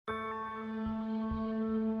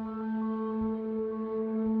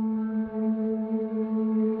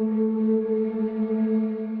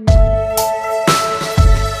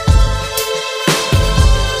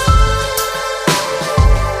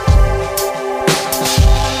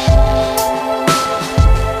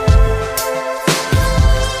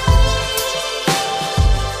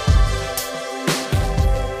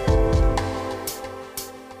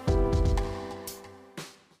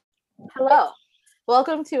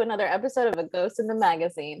Welcome to another episode of A Ghost in the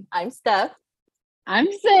Magazine. I'm Steph. I'm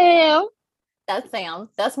Sam. That's Sam.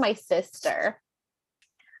 That's my sister.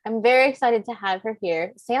 I'm very excited to have her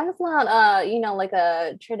here. Sam's not, like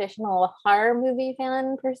a traditional horror movie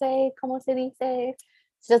fan per se, como se dice.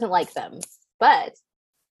 She doesn't like them, but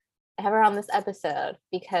I have her on this episode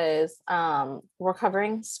because we're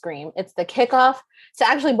covering Scream. It's the kickoff to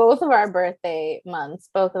actually both of our birthday months.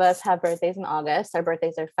 Both of us have birthdays in August. Our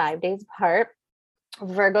birthdays are 5 days apart.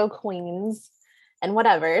 Virgo queens and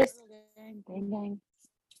whatevers.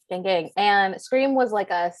 Gang. And Scream was like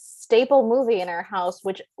a staple movie in our house,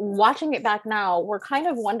 which watching it back now, we're kind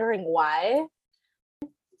of wondering why.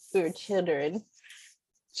 We were children.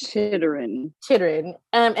 Chittering.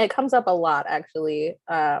 It comes up a lot, actually,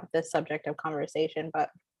 this subject of conversation, but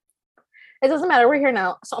it doesn't matter. We're here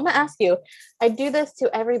now. So I'm going to ask you, I do this to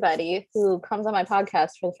everybody who comes on my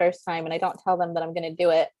podcast for the first time, and I don't tell them that I'm going to do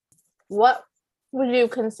it. What would you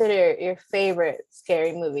consider your favorite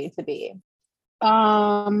scary movie to be?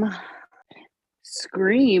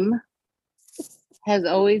 Scream has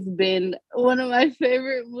always been one of my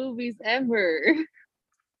favorite movies ever.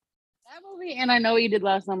 That movie and I Know What You Did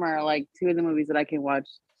Last Summer are like two of the movies that I can watch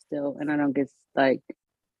still and I don't get like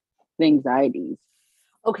anxieties.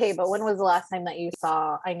 Okay, but when was the last time that you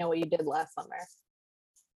saw I Know What You Did Last Summer?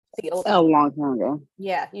 A long time ago.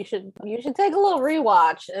 Yeah, you should take a little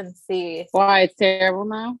rewatch and see. Why it's terrible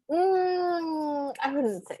now? I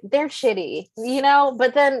wouldn't say they're shitty,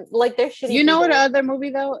 but then like they're shitty. You know what other movie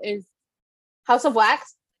though is House of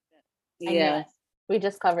Wax? Yeah. We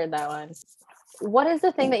just covered that one. What is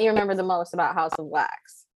the thing that you remember the most about House of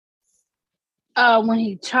Wax? When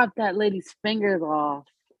he chopped that lady's fingers off.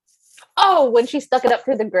 Oh, when she stuck it up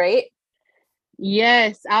through the grate?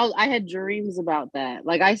 Yes, I had dreams about that.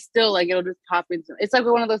 Like I still like it'll just pop into. It's like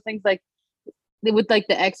one of those things like with like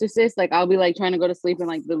The Exorcist. Like I'll be like trying to go to sleep and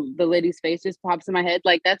like the lady's face just pops in my head.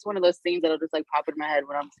 Like that's one of those things that'll just like pop in my head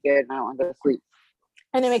when I'm scared and I don't want to go to sleep.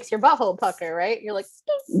 And it makes your butthole pucker, right? You're like,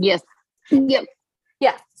 yes, yep.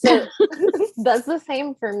 Yeah, so that's the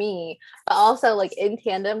same for me, but also like in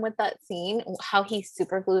tandem with that scene, how he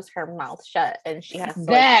super glues her mouth shut and she has to,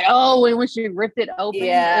 that. And when she ripped it open,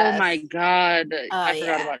 yes. Oh my god, I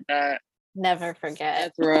forgot about that. Never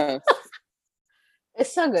forget. That's rough.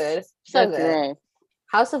 It's so good, That's good. Rough.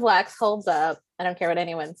 House of Wax holds up. I don't care what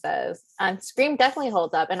anyone says. Scream definitely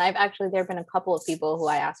holds up, and there have been a couple of people who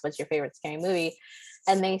I asked, "What's your favorite scary movie?"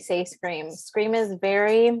 and they say Scream. Scream is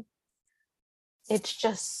it's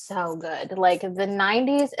just so good. Like the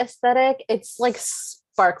 90s aesthetic, it's like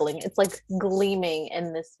sparkling. It's like gleaming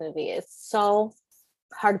in this movie. It's so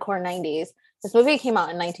hardcore 90s. This movie came out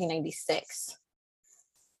in 1996.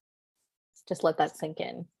 Just let that sink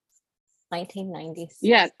in. 1996.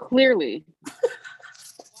 Yeah, clearly.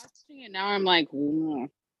 Watching it now, I'm like,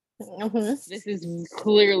 This is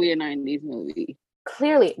clearly a 90s movie.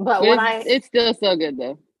 Clearly, but it's still so good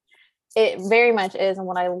though. It very much is, and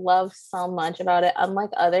what I love so much about it, unlike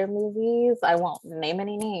other movies, I won't name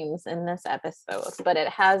any names in this episode, but it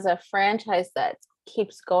has a franchise that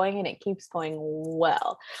keeps going and it keeps going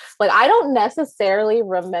well. Like I don't necessarily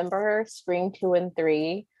remember Scream 2 and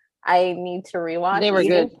 3. I need to rewatch. They were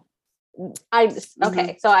good.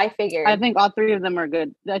 So I figured. I think all three of them are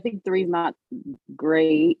good. I think 3's not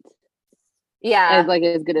great. Yeah.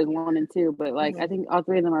 As good as 1 and 2, but like I think all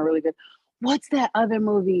three of them are really good. What's that other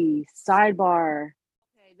movie? Sidebar.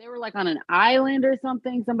 Okay, they were like on an island or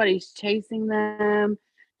something. Somebody's chasing them.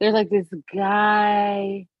 There's like this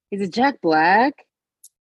guy. Is it Jack Black?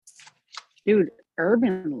 Dude,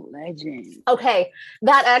 urban legend. Okay,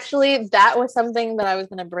 that was something that I was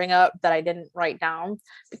going to bring up that I didn't write down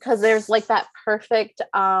because there's like that perfect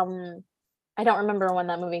I don't remember when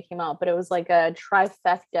that movie came out, but it was like a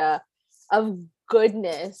trifecta of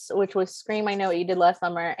goodness, which was Scream, I Know What You Did Last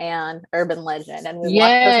Summer, and Urban Legend, and we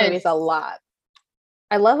watched those movies a lot.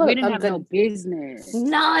 I love we didn't have no business.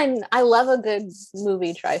 None. I love a good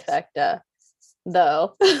movie trifecta,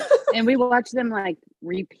 though. And we watched them like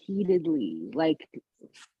repeatedly.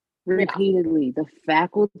 The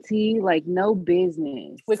Faculty, like no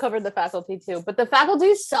business. We covered The Faculty too, but The Faculty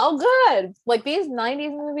is so good. Like these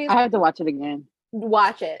 90s movies. I have to watch it again.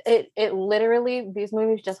 Watch it. It literally, these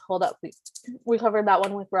movies just hold up. We covered that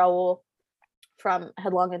one with Raul from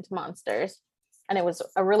Headlong Into Monsters, and it was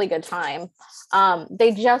a really good time. I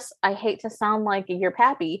hate to sound like your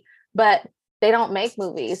pappy, but they don't make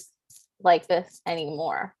movies like this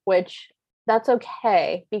anymore, which that's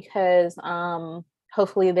okay because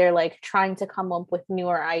hopefully they're like trying to come up with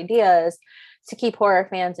newer ideas to keep horror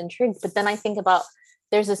fans intrigued. But then I think about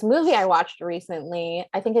there's this movie I watched recently.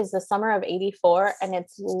 I think it's the summer of '84, and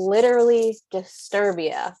it's literally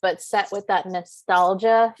Disturbia, but set with that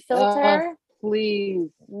nostalgia filter. Please.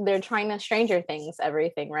 They're trying to Stranger Things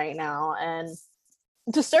everything right now, and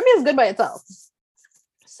Disturbia is good by itself.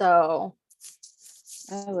 So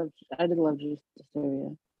I did love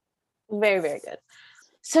Disturbia. very, very good.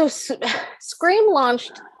 So Scream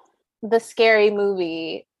launched the Scary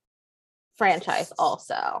Movie franchise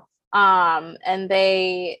also. And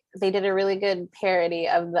they did a really good parody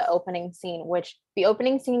of the opening scene, which the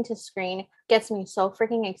opening scene to Scream gets me so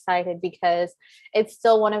freaking excited because it's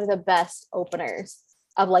still one of the best openers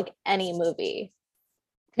of like any movie.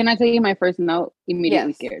 Can I tell you my first note?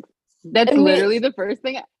 Immediately scared. That's literally the first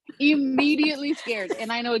thing. Immediately scared,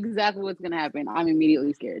 and I know exactly what's gonna happen. I'm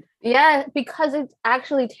immediately scared. Yeah, because it's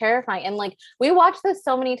actually terrifying, and like we watched this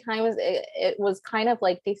so many times, it was kind of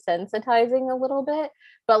like desensitizing a little bit,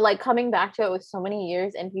 but like coming back to it with so many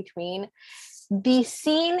years in between, the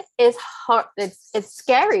scene is hard. It's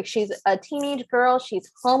scary. She's a teenage girl.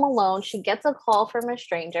 She's home alone. She gets a call from a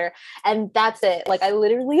stranger, and that's it. Like I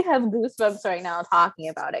literally have goosebumps right now talking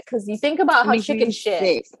about it because you think about how chicken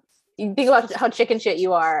shit. You think about how chicken shit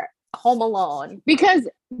you are home alone. Because,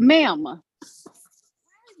 ma'am, why are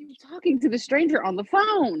you talking to the stranger on the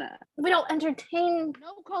phone? We don't entertain.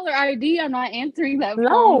 No caller ID. I'm not answering that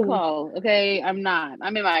phone call. Okay, I'm not.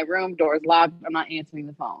 I'm in my room, doors locked. I'm not answering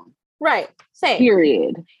the phone. Right. Same.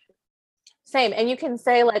 Period. Same. And you can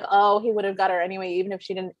say like, oh, he would have got her anyway, even if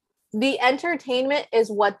she didn't. The entertainment is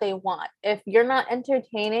what they want. If you're not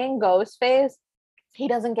entertaining Ghostface, he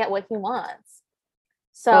doesn't get what he wants.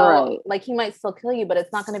 So like he might still kill you, but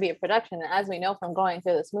it's not going to be a production. And as we know from going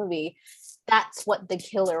through this movie, that's what the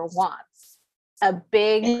killer wants. A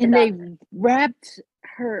big and production. They wrapped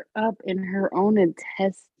her up in her own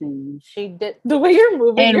intestines. She did. The way you're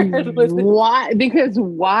moving and your head was why? Because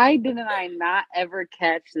why didn't I not ever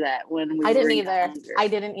catch that when we I didn't were either. younger? I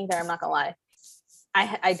didn't either. I'm not gonna lie.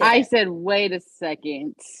 I said, wait a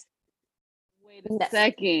second. Wait a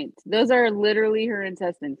second. Those are literally her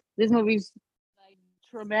intestines. This movie's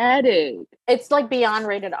traumatic. It's like beyond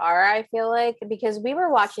rated R, I feel like, because we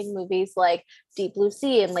were watching movies like Deep Blue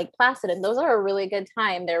Sea and Lake Placid, and those are a really good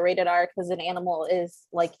time. They're rated R because an animal is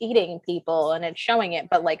like eating people and it's showing it,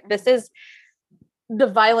 but like this is the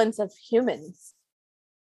violence of humans,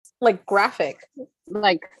 like graphic,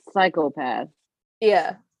 like psychopath.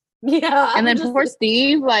 Yeah. And then poor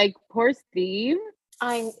Steve.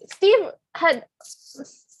 Steve had.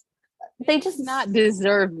 They just not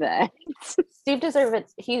deserve that. Steve deserved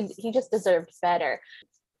it. He just deserved better.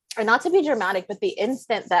 And not to be dramatic, but the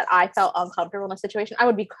instant that I felt uncomfortable in a situation, I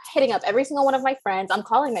would be hitting up every single one of my friends. I'm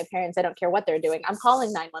calling my parents. I don't care what they're doing. I'm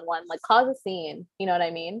calling 911. Like, cause a scene. You know what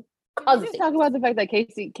I mean? Cause a scene. Talk about the fact that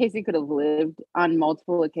Casey could have lived on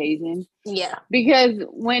multiple occasions. Yeah. Because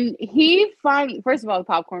when he finally, first of all, the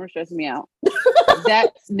popcorn was stressing me out.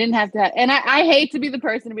 That didn't have to happen. And I hate to be the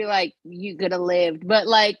person to be like, you could have lived. But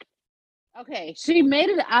like, okay, she made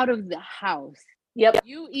it out of the house. Yep.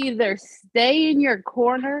 You either stay in your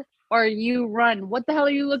corner or you run. What the hell are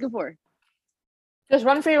you looking for? Just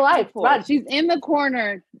run for your life. Run. She's in the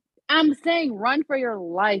corner. I'm saying run for your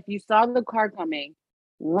life. You saw the car coming.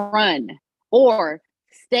 Run. Or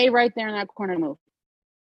stay right there in that corner and move.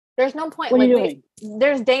 There's no point. What are you doing?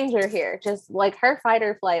 There's danger here. Just like her fight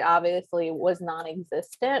or flight obviously was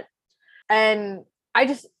non-existent. And I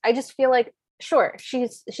just feel like, sure,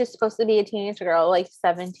 she's supposed to be a teenage girl, like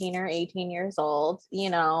 17 or 18 years old.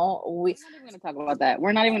 You know, we're not even going to talk about that.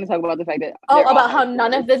 We're not even going to talk about the fact that about how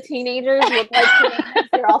none of the teenagers look like teenagers.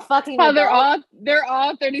 They're all fucking. How they're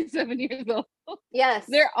all 37 years old. Yes,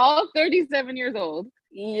 they're all 37 years old.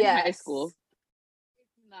 Yes, in high school.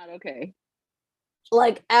 It's not okay.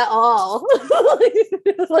 Like at all.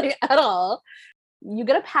 Like at all. You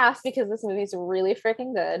get a pass because this movie's really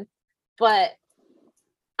freaking good, but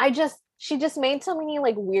she just made so many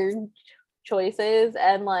like weird choices,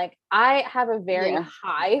 and like I have a very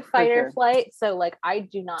high fight or flight, so like I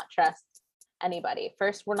do not trust anybody.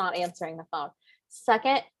 First, we're not answering the phone.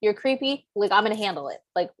 Second, you're creepy. Like I'm gonna handle it,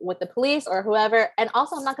 like with the police or whoever. And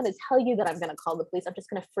also, I'm not gonna tell you that I'm gonna call the police. I'm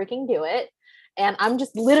just gonna freaking do it, and I'm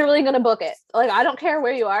just literally gonna book it. Like I don't care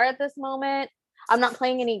where you are at this moment. I'm not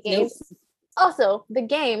playing any games. Nope. Also, the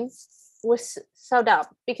game was so dumb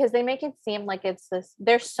because they make it seem like it's this.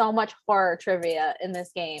 There's so much horror trivia in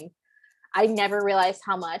this game. I never realized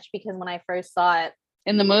how much because when I first saw it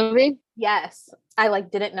in the movie, yes, I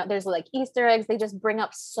like didn't know there's like Easter eggs. They just bring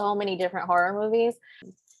up so many different horror movies.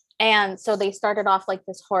 And so they started off like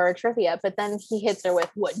this horror trivia, but then he hits her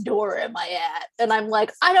with, what door am I at? And I'm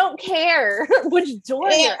like, I don't care which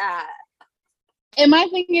door you're at. And my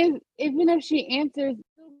thing is, even if she answers, it's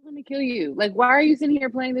still gonna kill you. Like, why are you sitting here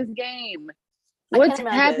playing this game? I What's can't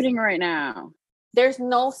imagine. happening right now? There's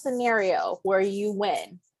no scenario where you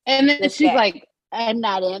win. And then this she's game. like, I'm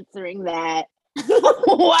not answering that.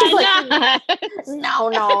 Why not?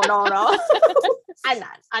 No.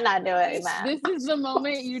 I'm not doing that. This is the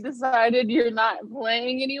moment you decided you're not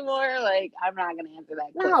playing anymore. Like, I'm not gonna answer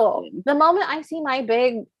that No, question. the moment I see my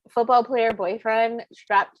big football player boyfriend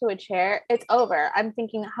strapped to a chair, it's over. I'm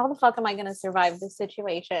thinking, how the fuck am I gonna survive this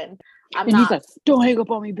situation? He's like, don't hang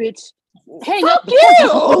up on me, bitch. Hang up you!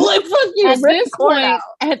 Like, fuck you!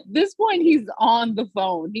 At this point, he's on the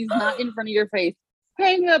phone. He's not in front of your face.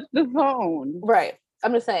 Hang up the phone. Right.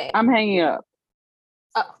 I'm just saying. I'm hanging up.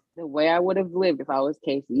 Oh. The way I would have lived if I was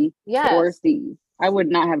Casey yes. or Steve. I would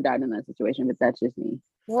not have died in that situation, but that's just me.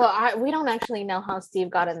 Well, we don't actually know how Steve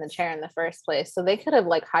got in the chair in the first place, so they could have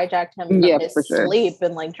like hijacked him from his sleep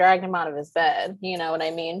and like dragged him out of his bed. You know what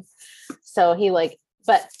I mean? So he like,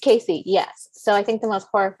 but Casey, yes. So I think the most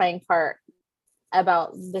horrifying part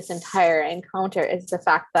about this entire encounter is the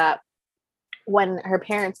fact that when her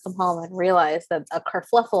parents come home and realize that a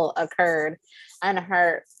kerfluffle occurred, and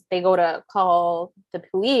they go to call the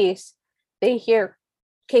police, they hear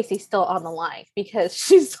Casey still on the line because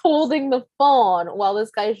she's holding the phone while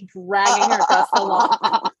this guy's dragging her across the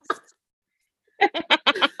lawn.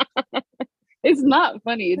 It's not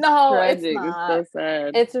funny. It's tragic. It's not. It's so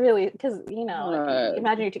sad. It's really, because,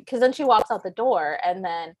 imagine because then she walks out the door and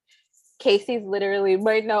then Casey's literally,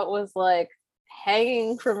 my note was like,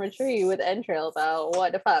 hanging from a tree with entrails out.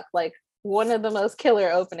 What the fuck? Like, one of the most killer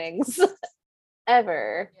openings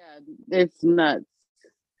ever. Yeah, it's nuts.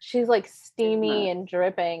 She's like steamy and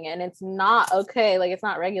dripping, and it's not okay. Like, it's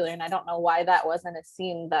not regular, and I don't know why that wasn't a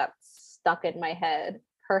scene that stuck in my head.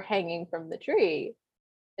 Her hanging from the tree.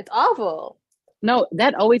 It's awful. No,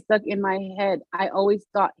 that always stuck in my head. I always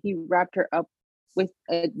thought he wrapped her up with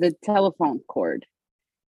the telephone cord.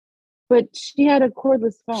 But she had a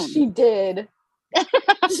cordless phone. She did.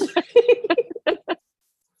 That's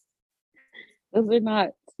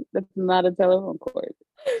not a telephone cord.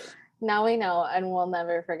 Now we know, and we'll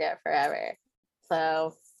never forget forever.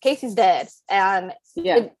 So Casey's dead. And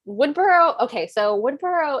Woodboro, okay, so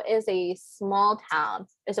Woodboro is a small town.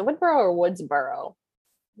 Is it Woodboro or Woodsboro?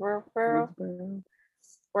 Woodsboro?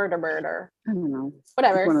 Word-a-birder. I don't know.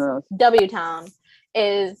 Whatever. W Town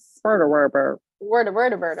is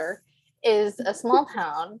Word-a-birder is a small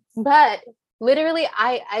town, but literally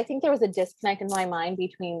I think there was a disconnect in my mind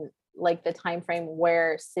between like the time frame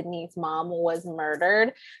where Sydney's mom was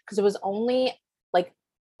murdered, because it was only like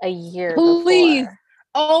a year before.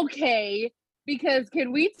 Okay, because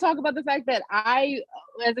can we talk about the fact that I,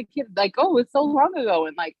 as a kid, like, oh, it's so long ago,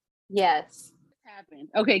 and like, yes, happened.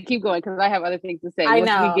 Okay, keep going, because I have other things to say. I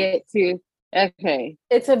know. We get to, okay,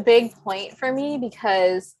 it's a big point for me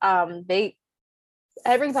because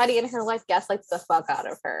everybody in her life gaslights the fuck out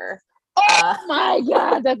of her. Oh my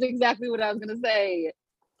god, that's exactly what I was gonna say.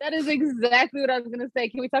 That is exactly what I was gonna say.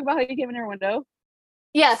 Can we talk about how you came in her window?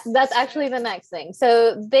 Yes, that's actually the next thing.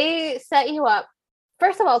 So they set you up,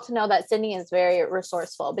 first of all, to know that Sydney is very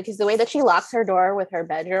resourceful, because the way that she locks her door with her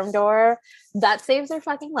bedroom door, that saves her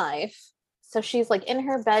fucking life. So she's like in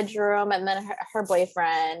her bedroom, and then her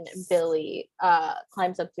boyfriend, Billy,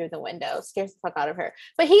 climbs up through the window, scares the fuck out of her.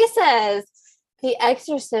 But he says, The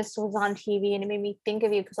Exorcist was on TV and it made me think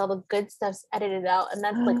of you because all the good stuff's edited out, and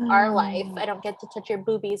that's like our life. I don't get to touch your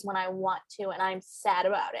boobies when I want to, and I'm sad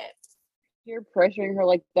about it. You're pressuring her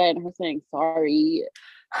like that and her saying sorry.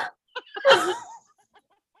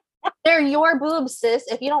 They're your boobs,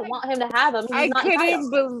 sis. If you don't want him to have them, I couldn't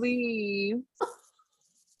believe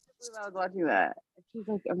I was watching that. She's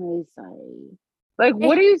like, I'm really sorry. Like,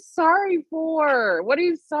 what are you sorry for? What are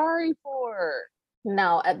you sorry for?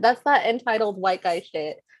 No, that's that entitled white guy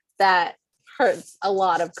shit that hurts a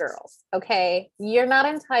lot of girls. Okay, you're not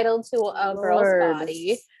entitled to a girl's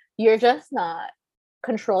body. You're just not.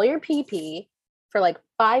 Control your pee for like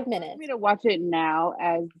 5 minutes. I'm going to watch it now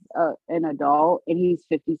as an adult, and he's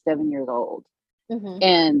 57 years old. Mm-hmm.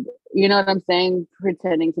 And you know what I'm saying?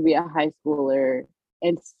 Pretending to be a high schooler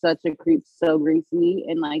and such a creep, so greasy,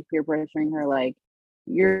 and like peer pressuring her, like,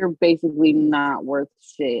 you're basically not worth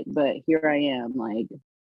shit, but here I am, like,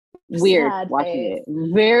 weird sad watching face.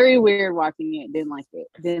 It. Very weird watching it. Didn't like it.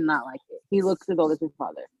 Did not like it. He looks as old as his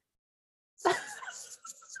father.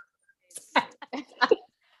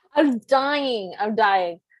 I'm dying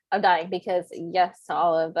because yes to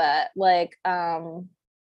all of that. Like,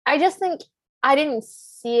 I just think I didn't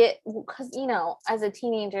see it because, you know, as a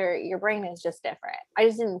teenager, your brain is just different. I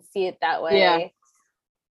just didn't see it that way. Yeah.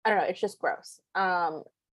 I don't know. It's just gross.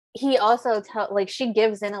 he also like she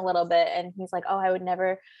gives in a little bit, and he's like, oh, I would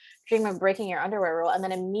never dream of breaking your underwear rule, and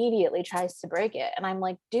then immediately tries to break it. And I'm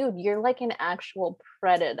like, dude, you're like an actual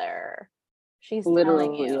predator. She's telling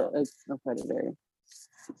Literally you. a predator.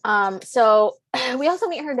 So we also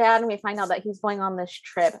meet her dad, and we find out that he's going on this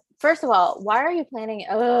trip. First of all, why are you planning,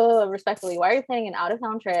 respectfully, why are you planning an out of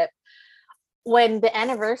town trip when the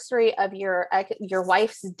anniversary of your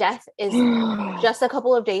wife's death is just a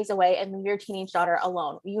couple of days away, and your teenage daughter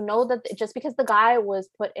alone? You know that just because the guy was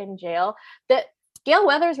put in jail, that Gale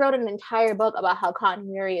Weathers wrote an entire book about how Cotton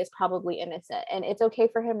Weary is probably innocent, and it's okay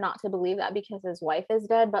for him not to believe that because his wife is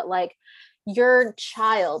dead, but like, your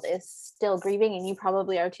child is still grieving, and you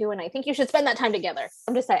probably are too, and I think you should spend that time together.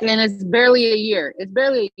 I'm just saying. And it's barely a year.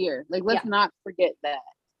 Like, let's Yeah. not forget that.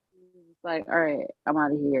 It's like, all right, I'm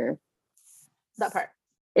out of here. That part.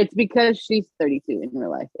 It's because she's 32 in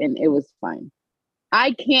real life, and it was fine.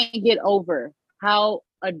 I can't get over how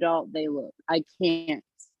adult they look. I can't.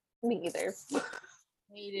 Me either.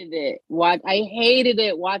 Hated it. I hated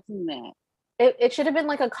it watching that. It should have been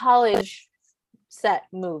like a college set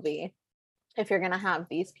movie if you're gonna have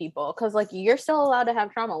these people, because like, you're still allowed to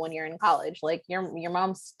have trauma when you're in college. Like, your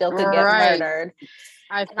mom still could get murdered.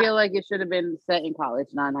 I feel like it should have been set in college,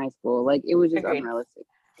 not in high school. Like, it was just unrealistic.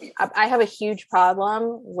 I have a huge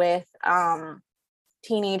problem with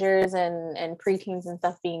teenagers and preteens and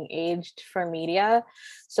stuff being aged for media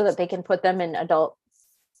so that they can put them in adult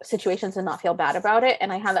situations and not feel bad about it.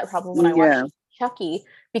 And I have that problem when I watch Chucky,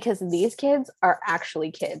 because these kids are actually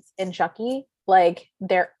kids in Chucky. Like,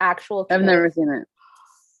 they're actual kids. I've never seen it.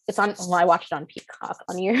 It's on, well, I watched it on Peacock,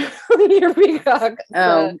 on your Peacock.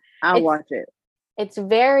 So I'll watch it. It's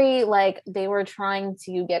very like, they were trying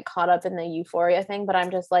to get caught up in the Euphoria thing, but I'm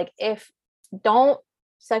just like, don't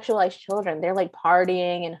sexualize children. They're like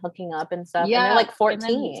partying and hooking up and stuff, and they're like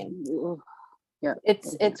 14.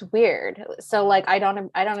 It's weird. So like, I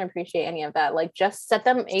don't appreciate any of that. Like, just set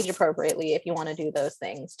them age appropriately if you want to do those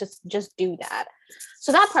things. Just do that.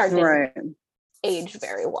 So that part didn't age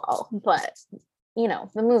very well, but you know,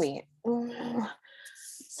 the movie.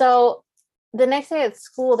 So the next day at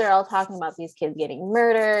school, they're all talking about these kids getting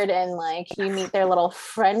murdered, and like, you meet their little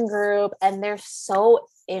friend group, and they're so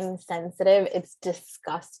insensitive. It's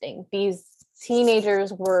disgusting. These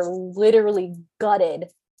teenagers were literally gutted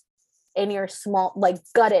in your small, like,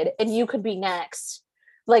 gutted, and you could be next.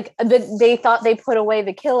 Like, they thought they put away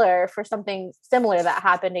the killer for something similar that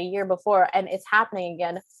happened a year before, and it's happening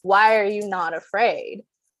again. Why are you not afraid?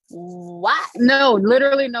 What? No,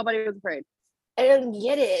 literally nobody was afraid. I don't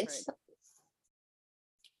get it.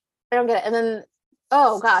 I don't get it. And then,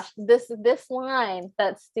 oh gosh, this line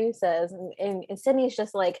that Stu says, and Sydney's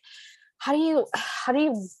just like, how do you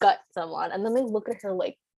gut someone? And then they look at her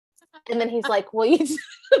like, and then he's like, well,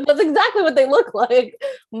 that's exactly what they look like.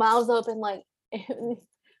 Mouths open, like,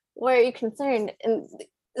 why are you concerned? And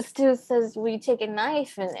Stu says, well, you take a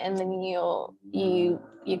knife and then you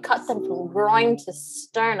cut them from groin to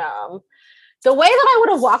sternum. The way that I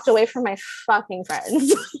would have walked away from my fucking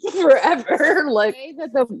friends forever. Like,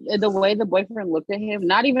 the way the boyfriend looked at him,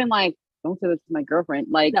 not even like, don't say this to my girlfriend.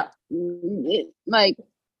 Like, no. Like,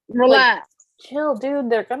 relax. Like, chill,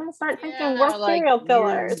 dude. They're gonna start thinking we're serial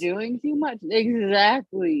killers. You're doing too much.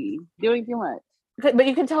 Exactly. Doing too much. But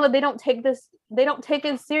you can tell that they don't take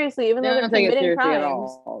it seriously, even though they're committing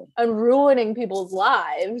crimes and ruining people's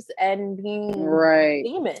lives and being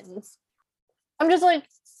demons. I'm just like,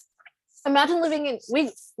 imagine living in,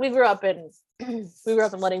 we grew up in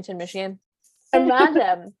Ludington, Michigan.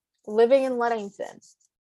 Imagine living in Ludington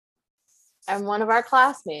and one of our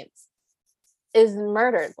classmates is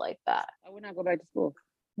murdered like that. I would not go back to school.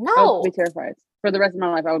 No. I would be terrified. For the rest of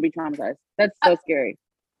my life, I would be traumatized. That's so scary.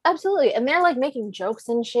 Absolutely. And they're like making jokes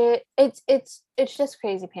and shit. It's just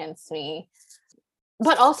crazy pants to me.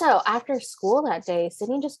 But also, after school that day,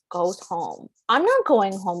 Sydney just goes home. I'm not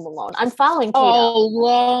going home alone. I'm following Tatum.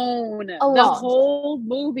 Alone. The whole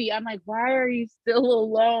movie. I'm like, why are you still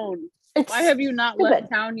alone? Why have you not left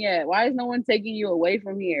town yet? Why is no one taking you away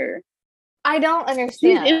from here? I don't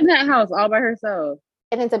understand. She's in that house all by herself.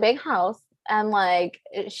 And it's a big house. And like,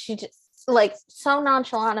 she just like so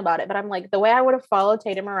nonchalant about it. But I'm like, the way I would have followed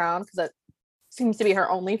Tatum around, because that seems to be her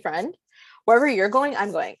only friend. Wherever you're going,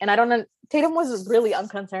 I'm going. And I don't know. Tatum was really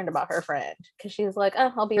unconcerned about her friend because she's like,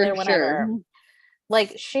 oh, I'll be there whenever. Sure.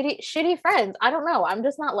 Like, shitty friends. I don't know. I'm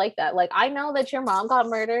just not like that. Like, I know that your mom got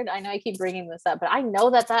murdered. I know I keep bringing this up, but I know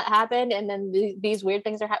that happened. And then these weird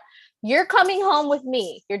things are happening. You're coming home with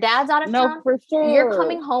me. Your dad's out of town. For sure. You're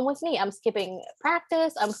coming home with me. I'm skipping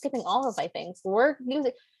practice. I'm skipping all of my things. Work,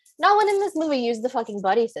 music. No one in this movie used the fucking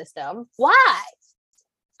buddy system. Why?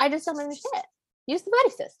 I just don't understand. Use the buddy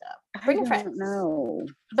system. Bring a I friend. don't know.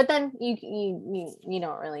 But then you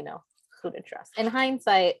don't really know who to trust. In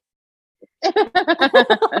hindsight,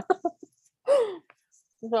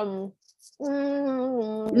 from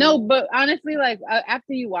No, but honestly, like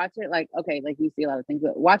after you watch it, like okay, like you see a lot of things,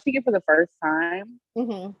 but watching it for the first time,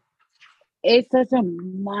 it's such a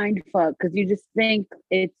mind fuck because you just think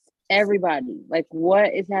it's everybody. Like,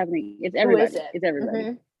 what is happening? It's everybody. Who is it? It's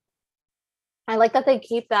everybody. I like that they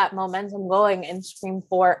keep that momentum going in Scream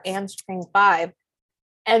 4 and Scream 5.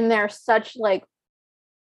 And they're such like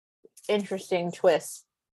interesting twists.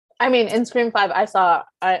 I mean, in Scream 5,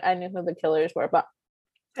 I knew who the killers were, but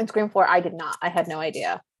in Scream 4, I did not. I had no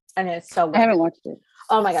idea. And it's so good. I haven't watched it.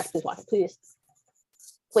 Oh my gosh, please watch it. Please.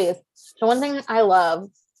 Please. The one thing I love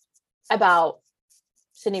about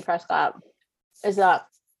Sidney Prescott is that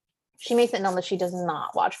she makes it known that she does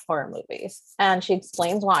not watch horror movies. And she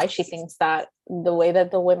explains why she thinks that the way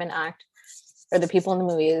that the women act or the people in the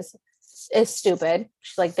movies is stupid.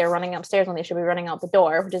 She's like, they're running upstairs when they should be running out the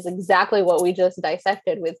door, which is exactly what we just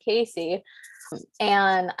dissected with Casey.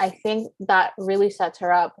 And I think that really sets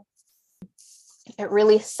her up. It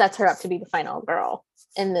really sets her up to be the final girl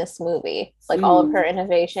in this movie. Like all of her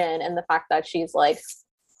innovation and the fact that she's like,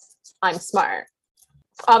 I'm smart.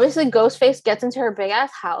 Obviously, Ghostface gets into her big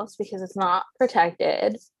ass house because it's not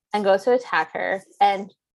protected and goes to attack her,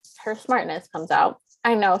 and her smartness comes out.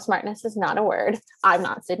 I know smartness is not a word. I'm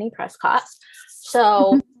not Sidney Prescott.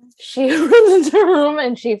 So she runs into her room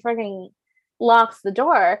and she freaking locks the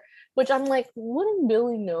door, which I'm like, wouldn't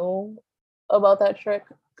Billy know about that trick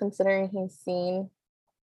considering he's seen?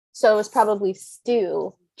 So it was probably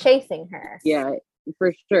Stu chasing her. Yeah,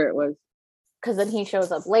 for sure it was. Because then he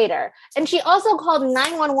shows up later. And she also called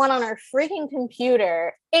 911 on her freaking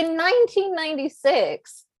computer in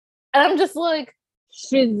 1996. And I'm just like...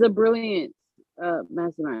 She's a brilliant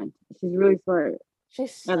mastermind. She's really smart.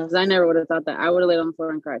 I never would have thought that. I would have laid on the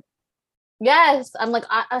floor and cried. Yes. I'm like...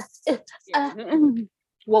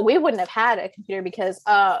 well, we wouldn't have had a computer because,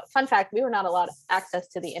 fun fact, we were not allowed access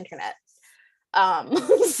to the internet.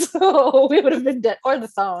 So we would have been dead. Or the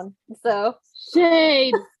phone. So...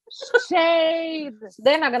 Shade!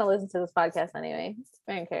 They're not gonna listen to this podcast anyway.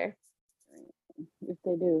 I don't care. If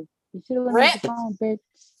they do, you should have left the phone, bitch.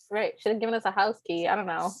 Right, should have given us a house key. I don't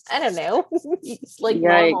know. Like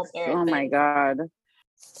yikes. Normal oh my god,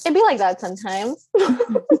 it'd be like that sometimes.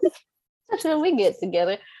 Especially when we get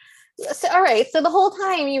together. So, all right, so the whole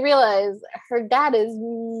time you realize her dad is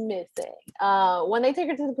missing. When they take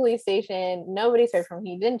her to the police station, nobody's heard from him.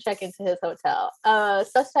 He didn't check into his hotel.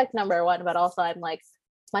 Suspect number one, but also I'm like,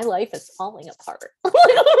 my life is falling apart. What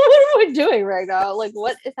are we doing right now? Like,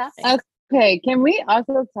 what is happening? Okay, can we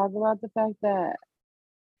also talk about the fact that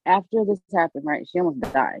after this happened, right, she almost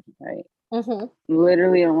died, right?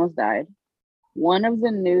 Literally almost died. One of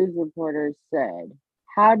the news reporters said,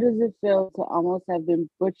 how does it feel to almost have been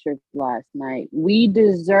butchered last night? We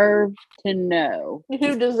deserve to know.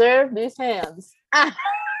 You deserve these hands.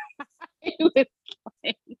 It was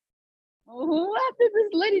like, what did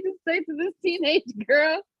this lady just say to this teenage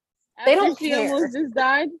girl? They don't she care. Almost just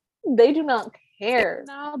died. They do not care. I could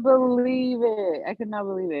not believe it. I could not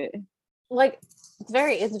believe it. Like it's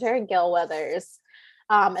very Gail Weathers.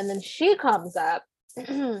 And then she comes up,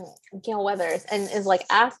 Gail Weathers, and is like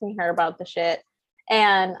asking her about the shit.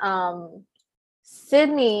 And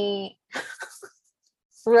Sydney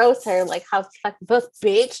roasts her like, how fuck book,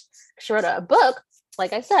 bitch. She wrote a book,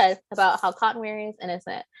 like I said, about how Cotton Weary is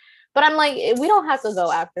innocent. But I'm like, we don't have to go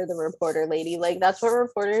after the reporter lady. Like, that's what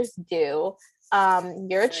reporters do.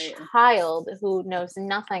 You're a child who knows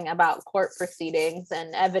nothing about court proceedings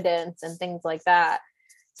and evidence and things like that.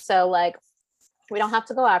 So, like, we don't have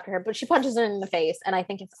to go after her. But she punches her in the face, and I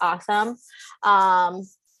think it's awesome.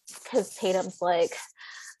 Because Tatum's like,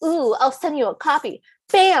 ooh, I'll send you a copy.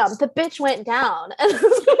 Bam! The bitch went down.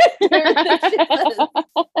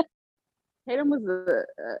 Tatum was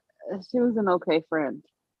she was an okay friend.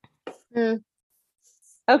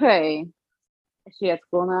 Okay. Is she at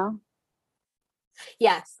school now?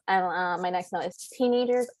 Yes. My next note is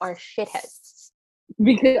teenagers are shitheads.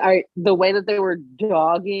 Because the way that they were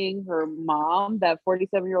dogging her mom, that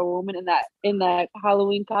 47-year-old woman in that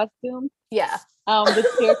Halloween costume. Yeah. The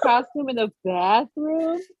chair costume in the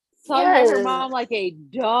bathroom. Talking to her mom like a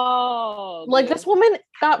dog. Like, this woman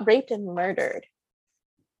got raped and murdered.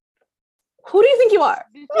 Who do you think you are?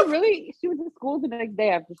 Did she really? She was in school the next day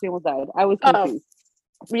after she almost died. I was confused.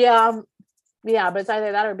 Yeah, but it's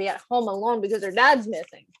either that or be at home alone because her dad's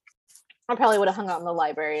missing. I probably would have hung out in the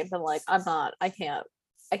library and been like, I can't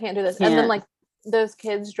do this. And then like those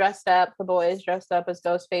kids dressed up, the boys dressed up as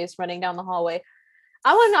Ghostface running down the hallway.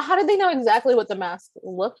 I want to know, how did they know exactly what the mask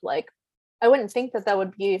looked like? I wouldn't think that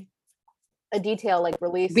would be a detail like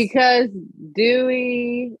released. Because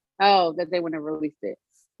Dewey, that they wouldn't have released it.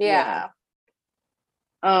 Yeah.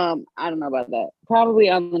 I don't know about that. Probably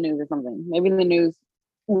on the news or something. Maybe the news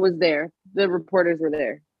was there. The reporters were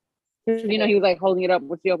there. You know, he was like holding it up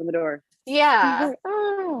when she opened the door. Yeah. Like,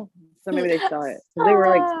 oh. So maybe they saw it. So they were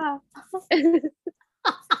like.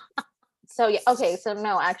 So yeah, okay. So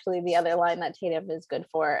no, actually, the other line that Tatum is good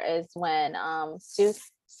for is when Stu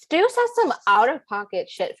says some out of pocket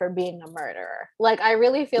shit for being a murderer. Like, I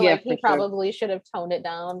really feel like he probably should have toned it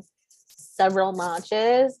down several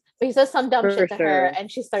notches. But he says some dumb shit to her, and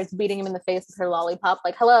she starts beating him in the face with her lollipop,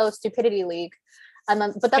 like, "Hello, stupidity league." And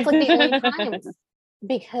then, but that's like the only time,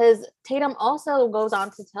 because Tatum also goes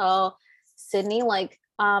on to tell Sydney, like,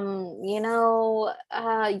 your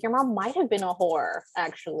mom might have been a whore,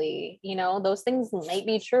 actually. You know, those things might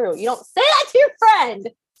be true. You don't say that to your friend.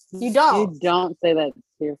 You don't. You don't say that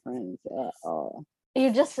to your friends at all.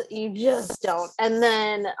 You just don't. And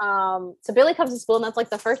then so Billy comes to school, and that's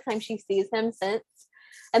like the first time she sees him since,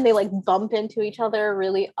 and they like bump into each other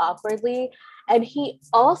really awkwardly. And he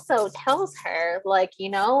also tells her, like,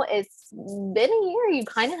 it's been a year, you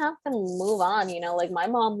kind of have to move on, like, my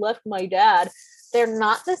mom left my dad. They're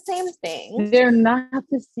not the same thing. They're not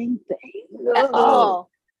the same thing at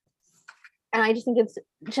all. And I just think it's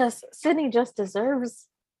just, Sydney just deserves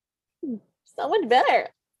so much better.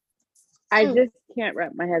 I just can't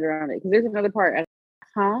wrap my head around it, because there's another part.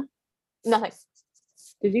 Huh? Nothing.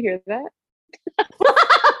 Did you hear that?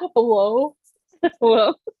 Hello?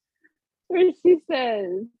 Where she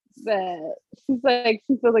says that she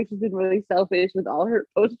feels like she's been really selfish with all her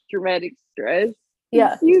post-traumatic stress.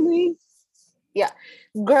 Yeah. Excuse me? Yeah.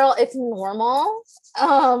 Girl, it's normal.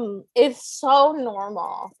 It's so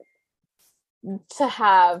normal to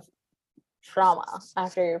have trauma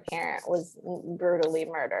after your parent was brutally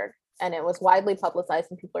murdered, and it was widely publicized,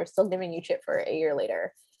 and people are still giving you shit for a year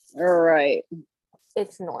later. Right.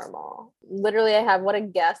 It's normal. Literally, I have "what a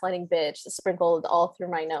gaslighting bitch" sprinkled all through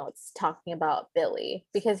my notes talking about Billy,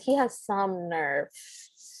 because he has some nerve.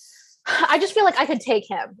 I just feel like I could take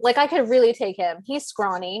him. Like, I could really take him. He's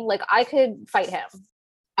scrawny. Like, I could fight him.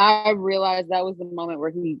 I realized that was the moment where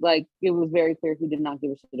he, like, it was very clear he did not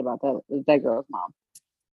give a shit about that girl's mom.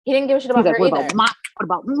 He didn't give a shit about her either. What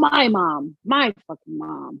about my mom? My fucking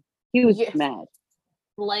mom. He was mad.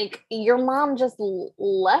 Like, your mom just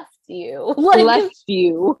left you. Left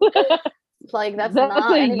you. Like, that's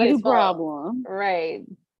not anybody's problem. Right.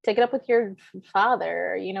 Take it up with your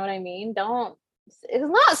father. You know what I mean? It's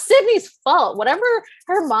not Sydney's fault. Whatever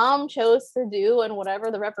her mom chose to do and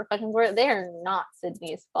whatever the repercussions were, they are not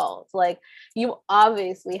Sydney's fault. Like, you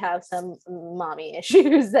obviously have some mommy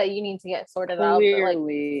issues that you need to get sorted out. But,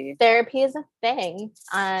 like, therapy is a thing,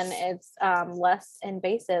 and it's less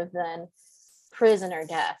invasive than prison or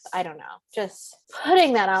death. I don't know. Just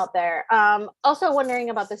putting that out there. Also wondering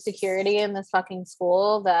about the security in this fucking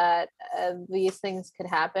school, that these things could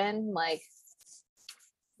happen.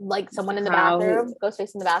 Like someone in the bathroom,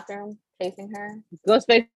 Ghostface in the bathroom, chasing her.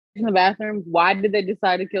 Ghostface in the bathroom. Why did they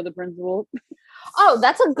decide to kill the principal? Oh,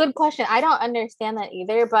 that's a good question. I don't understand that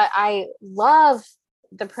either, but I love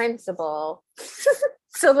the principal.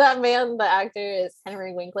 So that man, the actor, is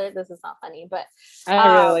Henry Winkler. This is not funny, but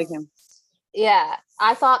I really like him. Yeah,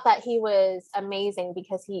 I thought that he was amazing,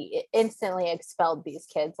 because he instantly expelled these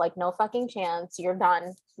kids. Like, no fucking chance. You're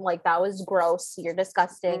done. Like, that was gross. You're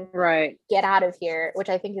disgusting. Right. Get out of here, which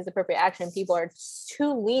I think is appropriate action. People are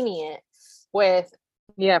too lenient with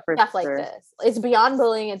stuff like this. It's beyond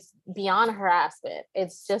bullying. It's beyond harassment.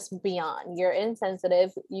 It's just beyond. You're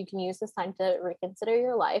insensitive. You can use this time to reconsider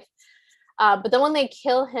your life. But then when they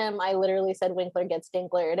kill him, I literally said Winkler gets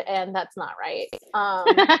dinklered, and that's not right.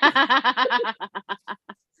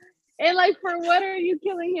 And, like, for what are you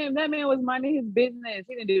killing him? That man was minding his business.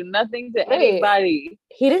 He didn't do nothing to anybody.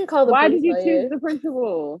 He didn't call the Why did you choose the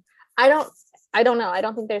principal? I don't know. I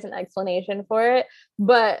don't think there's an explanation for it.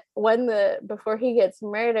 But before he gets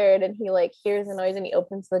murdered, and he like hears a noise, and he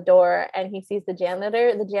opens the door, and he sees the janitor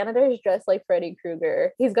is dressed like Freddy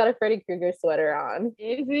Krueger. He's got a Freddy Krueger sweater on.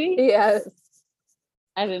 Is he? Yes.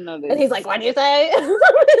 I didn't know this. And he's like, "What'd you say?"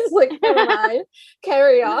 It's like, never mind.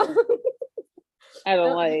 Carry on. I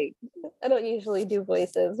don't usually do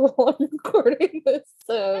voices while I'm recording this,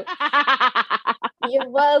 so you're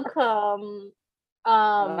welcome.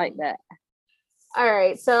 I like that. All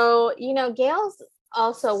right, so Gail's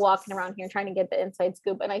also walking around here trying to get the inside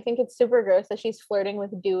scoop. And I think it's super gross that she's flirting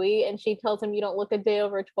with Dewey and she tells him you don't look a day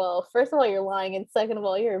over 12. First of all, you're lying. And second of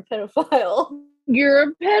all, you're a pedophile. You're a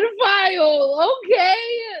pedophile. Okay.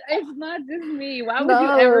 It's not just me. Why would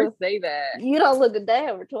you ever say that? You don't look a day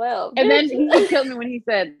over 12. And then he killed me when he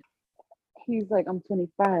said, he's like, I'm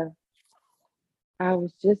 25. I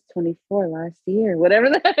was just 24 last year. Whatever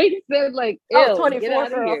that he said, like, oh, 24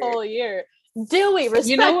 for a whole year. Dewey, respect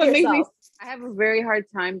you know what yourself. makes me? I have a very hard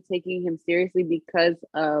time taking him seriously because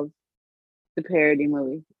of the parody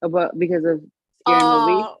movie. Because of Scary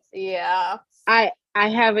Movie. Yeah. I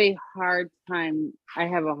have a hard time. I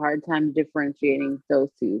have a hard time differentiating those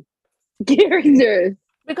two characters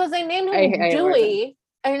because they named him Dewey,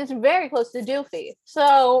 and it's very close to Doofy.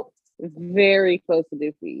 So very close to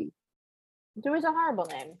Doofy. Dewey's a horrible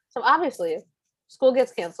name. So obviously, school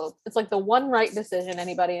gets canceled. It's like the one right decision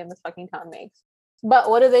anybody in this fucking town makes. But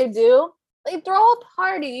what do? They throw a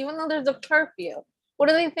party, even though there's a curfew. What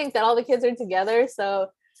do they think, that all the kids are together, so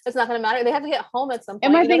it's not going to matter? They have to get home at some point.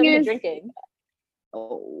 And my thing is, drinking.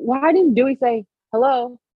 Why didn't Dewey say,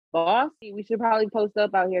 hello, boss? We should probably post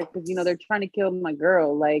up out here because, they're trying to kill my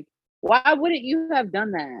girl. Like, why wouldn't you have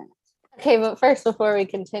done that? Okay, but first, before we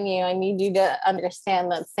continue, I need you to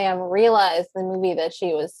understand that Sam realized the movie that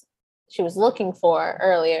she was looking for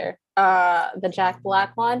earlier, the Jack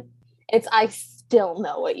Black one. It's I Still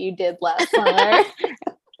Know What You Did Last Summer.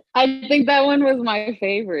 I think that one was my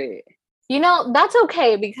favorite. That's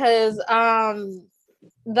okay because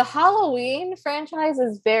the Halloween franchise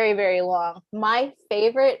is very, very long. My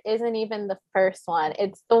favorite isn't even the first one.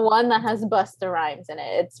 It's the one that has Busta Rhymes in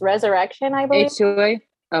it. It's Resurrection, I believe. H2O?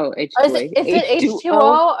 Oh, H2O. Is it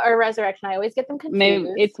H2O or Resurrection? I always get them confused. Maybe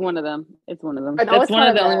it's one of them. That's one of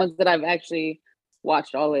the only ones that I've actually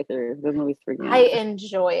watched all the way through. Those movies freaking out. I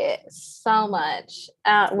enjoy it so much.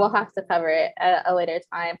 We'll have to cover it at a later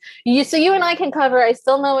time. You and I can cover I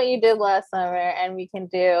Still Know What You Did Last Summer, and we can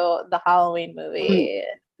do the Halloween movie.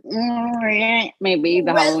 Maybe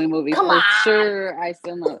the Halloween movie. Come on. Sure, I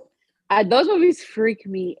Still Know. Those movies freak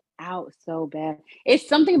me out so bad. It's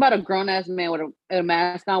something about a grown-ass man with a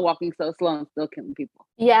mask on walking so slow and still killing people.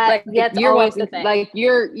 Yeah, it's you're always walking, the thing. like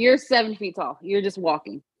you're 7 feet tall. You're just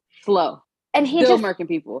walking slow. And he still just murking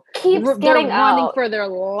people. Keeps They're getting running out for their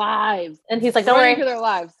lives. And he's like, don't worry. For their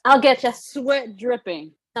lives. I'll get you. Sweat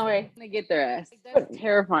dripping. Don't worry. They get their ass. That's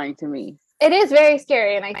terrifying to me. It is very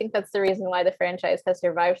scary, and I think that's the reason why the franchise has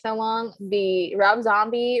survived so long. The Rob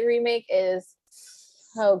Zombie remake is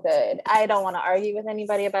so good. I don't want to argue with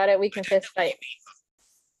anybody about it. We can fist fight.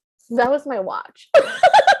 That was my watch.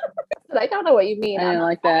 I don't know what you mean. I didn't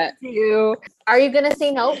like that. Are you going to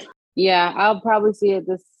see Nope? Yeah, I'll probably see it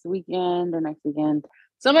this weekend or next weekend.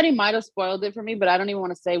 Somebody might have spoiled it for me, but I don't even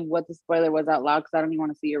want to say what the spoiler was out loud because I don't even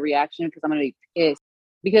want to see your reaction because I'm going to be pissed.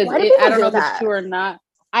 Because I don't know if it's true or not.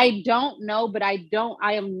 I don't know, but I've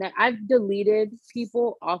deleted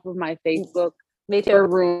people off of my Facebook for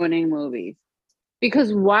ruining movies.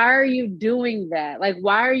 Because why are you doing that? Like,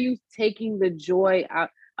 why are you taking the joy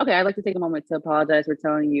out? Okay, I'd like to take a moment to apologize for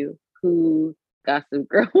telling you who Gossip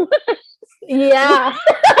Girl was. Yeah.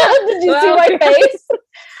 Did you see my face?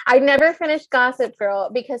 I never finished Gossip Girl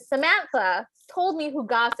because Samantha told me who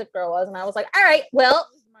Gossip Girl was, and I was like, all right, well.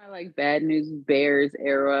 My Bad News Bears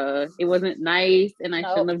era. It wasn't nice, and I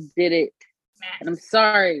shouldn't have did it. And I'm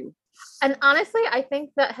sorry. And honestly, I think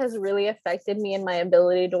that has really affected me in my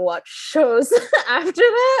ability to watch shows after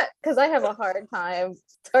that because I have a hard time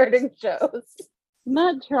starting shows.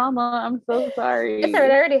 Not trauma. I'm so sorry. It's all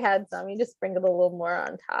right. I already had some. You just sprinkled a little more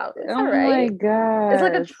on top. It's all right. Oh my god! It's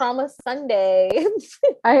like a trauma Sunday.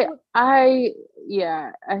 I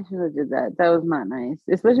should have did that. That was not nice,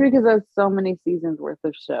 especially because that's so many seasons worth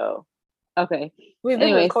of show. Okay.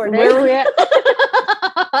 Anyways, where are we at?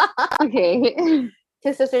 Okay.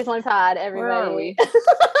 Two Sisters, One Pod. Everybody. Where are we?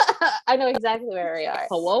 I know exactly where we are.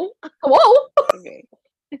 Hello. Okay.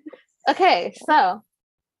 Okay. So.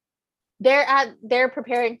 They're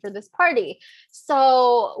preparing for this party.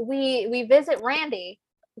 So we visit Randy,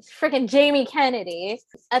 freaking Jamie Kennedy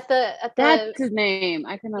at the That's his name.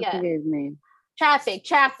 I cannot forget his name. Traffic.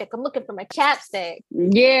 I'm looking for my chapstick.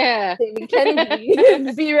 Yeah. Jamie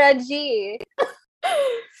Kennedy. B-Reg.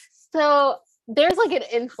 So there's like an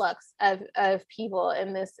influx of people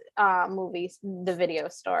in this movie, the video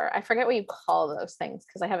store. I forget what you call those things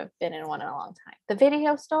because I haven't been in one in a long time. The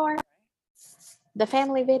video store? The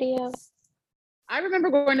Family Video. I remember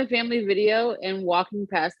going to Family Video and walking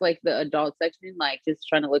past like the adult section, like just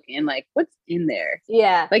trying to look in, like what's in there.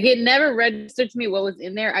 Yeah, like it never registered to me what was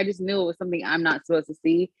in there. I just knew it was something I'm not supposed to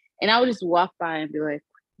see, and I would just walk by and be like,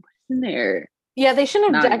 "What's in there?" Yeah, they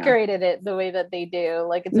shouldn't have Not now. decorated it the way that they do.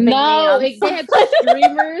 Like it's a big No, neon they had sign.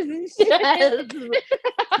 streamers and shit. Yes.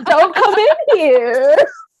 Don't come in here.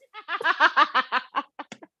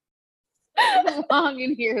 Come along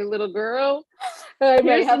in here, little girl. I might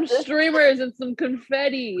Here's some have to. streamers and some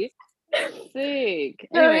confetti. Sick.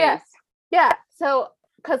 So Anyways, yeah. So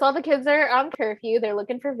because all the kids are on curfew, they're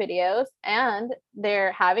looking for videos and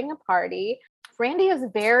they're having a party. Randy is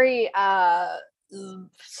very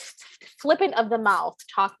flippant of the mouth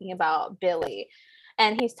talking about Billy,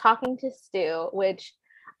 and he's talking to Stu, which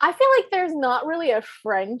I feel like there's not really a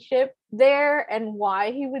friendship there, and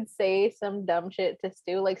why he would say some dumb shit to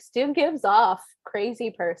Stu. Like Stu gives off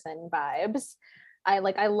crazy person vibes. I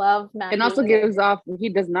love Matt. and also gives off he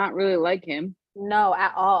does not really like him. No,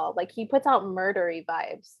 at all. Like he puts out murdery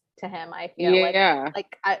vibes to him. I feel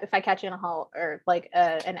if I catch you in a hall or like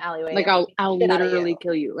an alleyway, like I'll shit out of literally you.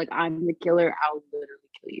 kill you. Like I'm the killer. I'll literally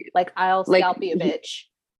kill you. Like I'll Like, scalp you, bitch.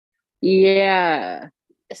 Yeah.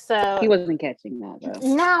 So he wasn't catching that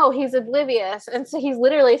though. No, he's oblivious, and so he's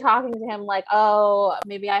literally talking to him like, "Oh,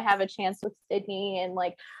 maybe I have a chance with Sydney," and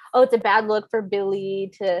like, "Oh, it's a bad look for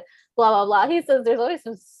Billy to blah blah blah." He says, "There's always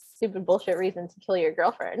some stupid bullshit reason to kill your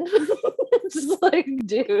girlfriend." It's just like,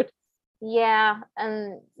 dude. Yeah,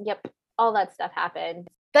 and yep, all that stuff happened.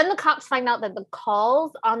 Then the cops find out that the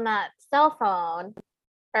calls on that cell phone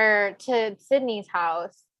or to Sydney's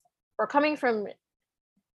house were coming from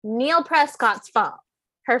Neil Prescott's phone,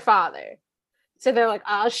 her father. So they're like,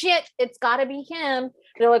 oh shit, it's gotta be him.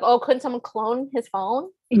 They're like, oh, couldn't someone clone his phone?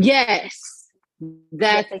 Yes.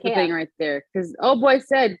 That's Yes, the thing right there. Because boy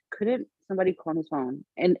said, couldn't somebody clone his phone?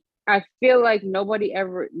 And I feel like nobody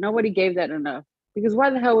gave that enough. Because why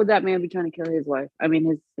the hell would that man be trying to kill his wife? I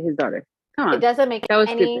mean, his daughter. Come on. It doesn't make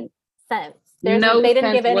any sense. They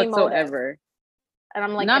didn't give any whatsoever. Motive. And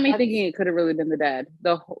I'm like, not me thinking it could have really been the dad.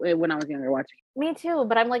 When I was younger watching. Me too,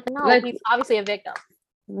 but I'm like, no, he's obviously a victim.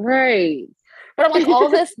 Right. But I'm like, all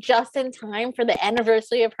this just in time for the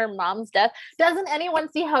anniversary of her mom's death. Doesn't anyone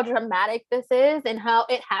see how dramatic this is and how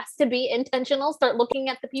it has to be intentional? Start looking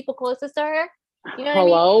at the people closest to her. You know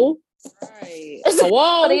what I mean? Right. Is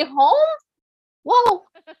somebody home? Whoa.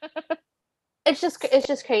 It's just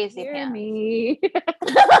crazy. Hear me.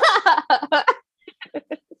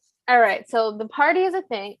 All right, so the party is a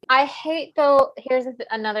thing. I hate though. Here's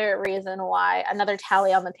another reason why, another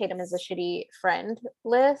tally on the Tatum is a shitty friend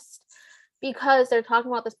list, because they're talking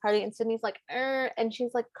about this party and Sydney's like, and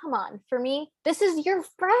she's like, come on, for me, this is your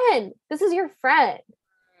friend. This is your friend.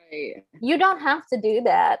 Right. You don't have to do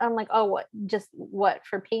that. I'm like, oh, what? Just what,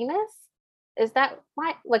 for penis? Is that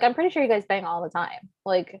why? Like, I'm pretty sure you guys bang all the time.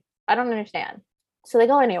 Like, I don't understand. So they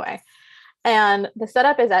go anyway, and the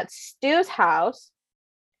setup is at Stu's house.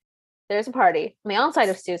 There's a party. On the outside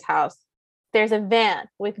of Stu's house, there's a van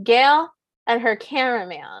with Gail and her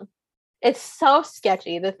cameraman. It's so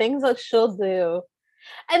sketchy, the things that she'll do.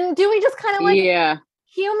 And Dewey just kind of like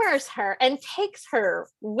humors her and takes her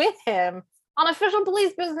with him on official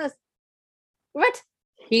police business. What?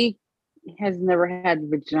 He has never had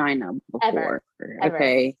vagina before.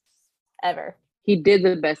 Okay. Ever. He did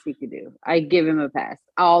the best he could do. I give him a pass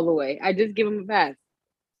all the way. I just give him a pass.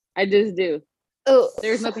 I just do. Oh,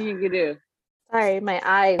 there's nothing you can do. Sorry, my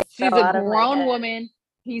eyes. She's a grown woman.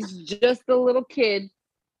 He's just a little kid.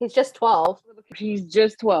 He's just 12. He's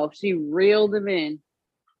just 12. She reeled him in.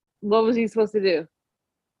 What was he supposed to do?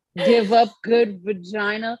 Give up good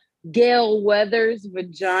vagina? Gail Weathers'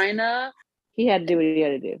 vagina? He had to do what he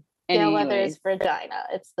had to do. Gail Weathers' vagina.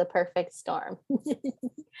 It's the perfect storm.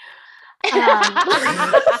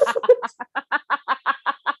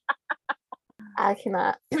 I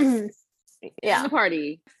cannot. Yeah. The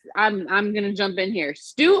party. I'm gonna jump in here.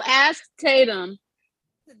 Stu asked Tatum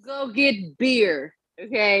to go get beer.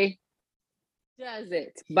 Okay. Does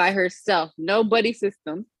it by herself. No buddy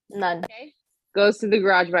system. None. Okay. Goes to the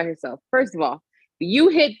garage by herself. First of all, you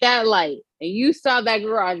hit that light and you saw that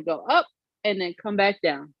garage go up and then come back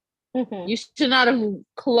down. Mm-hmm. You should not have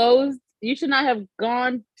closed. You should not have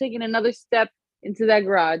taken another step into that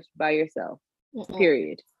garage by yourself. Mm-mm.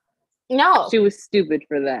 Period. No. She was stupid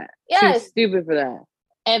for that. Yes. She was stupid for that.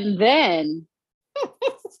 And then,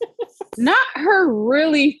 not her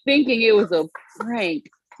really thinking it was a prank.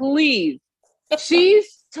 Please.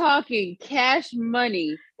 She's talking cash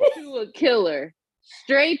money to a killer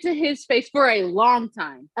straight to his face for a long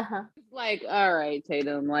time. Uh-huh. Like, all right,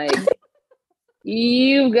 Tatum, like,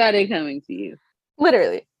 you got it coming to you.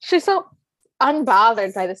 Literally. She's so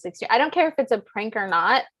unbothered by the 6 year. I don't care if it's a prank or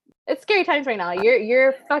not. It's scary times right now.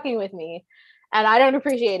 You're fucking with me and I don't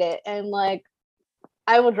appreciate it. And like,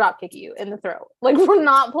 I will drop kick you in the throat. Like, we're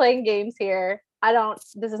not playing games here.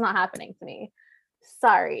 This is not happening to me.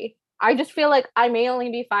 Sorry. I just feel like I may only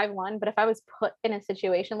be 5'1", but if I was put in a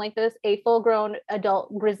situation like this, a full-grown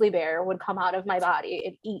adult grizzly bear would come out of my body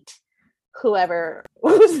and eat whoever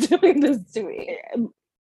was doing this to me.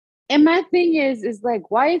 And my thing is like,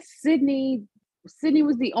 why is Sydney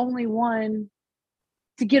was the only one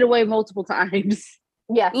to get away multiple times?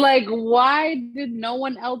 Yes. Like, why did no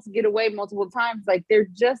one else get away multiple times? Like, they're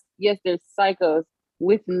psychos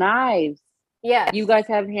with knives. Yeah. You guys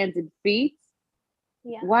have hands and feet.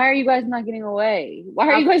 Yeah. Why are you guys not getting away? Why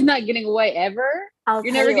are you guys not getting away ever?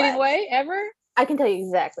 You're never getting away ever? I can tell you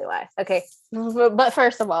exactly why. Okay. But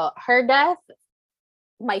first of all, her death,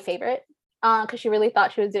 my favorite. Because she really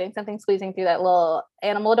thought she was doing something, squeezing through that little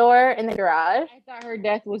animal door in the garage. I thought her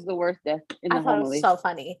death was the worst death in the whole movie. I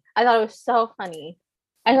thought it was so funny.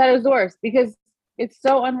 I thought it was the worst because it's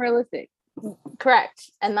so unrealistic. Correct.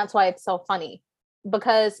 And that's why it's so funny.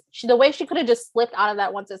 Because the way she could have just slipped out of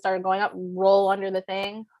that once it started going up, roll under the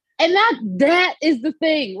thing. And that is the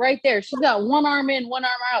thing right there. She's got one arm in, one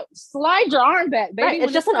arm out. Slide your arm back, baby. Right.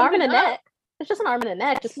 It's just an arm and a neck. It's just an arm and a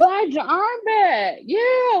neck. Just slide your arm back.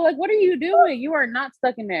 Yeah. Like, what are you doing? You are not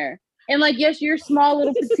stuck in there. And like, yes, you're a small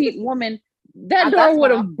little petite woman. That door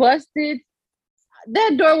would have busted.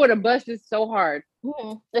 That door would have busted so hard.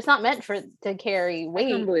 It's not meant to carry weight.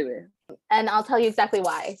 I can't believe it. And I'll tell you exactly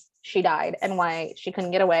why she died and why she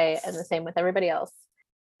couldn't get away, and the same with everybody else.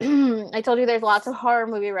 I told you there's lots of horror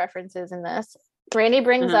movie references in this. Randy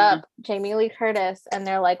brings up Jamie Lee Curtis, and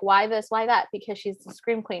they're like, why this, why that? Because she's the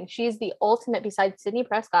Scream Queen. She's the ultimate, besides Sidney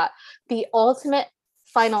Prescott, the ultimate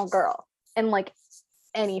final girl in like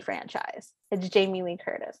any franchise. It's Jamie Lee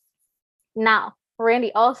Curtis. Now,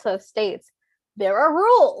 Randy also states there are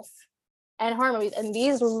rules in horror movies, and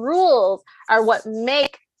these rules are what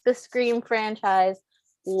make the Scream franchise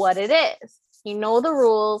what it is. You know the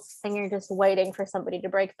rules, and you're just waiting for somebody to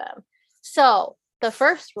break them. So, the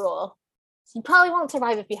first rule, you probably won't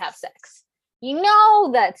survive if you have sex. You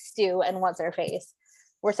know that Stu and what's-her-face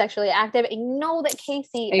were sexually active, and you know that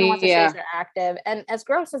Casey and what's-her-face are active. And as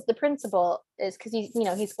gross as the principal is, because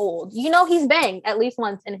he's old, he's banged at least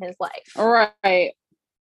once in his life. Right.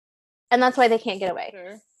 And that's why they can't get away.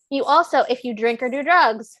 Sure. You also, if you drink or do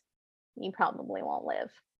drugs, you probably won't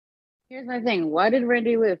live. Here's my thing. Why did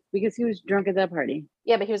Randy live? Because he was drunk at that party.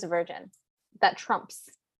 Yeah, but he was a virgin. That trumps.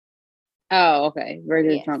 Oh, okay.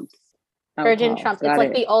 Virgin trumps. Virgin trumps. It's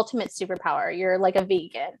like the ultimate superpower. You're like a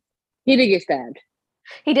vegan. He did get stabbed.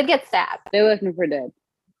 He did get stabbed. They left him for dead.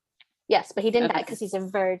 Yes, but he didn't die because he's a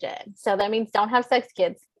virgin. So that means don't have sex,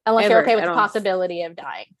 kids, unless you're okay with the possibility of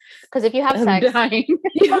dying. Because if you have sex, if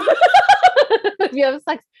you have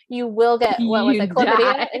sex, you will get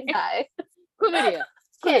chlamydia and die. Chlamydia.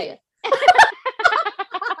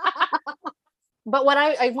 But what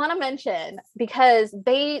I want to mention, because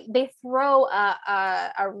they throw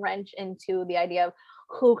a wrench into the idea of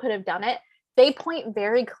who could have done it. They point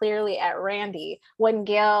very clearly at Randy when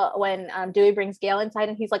Dewey brings Gail inside,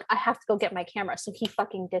 and he's like, I have to go get my camera. So he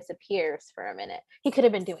fucking disappears for a minute. He could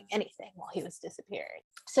have been doing anything while he was disappearing.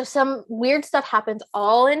 So some weird stuff happens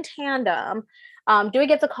all in tandem. Dewey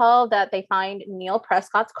gets a call that they find Neil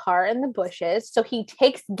Prescott's car in the bushes. So he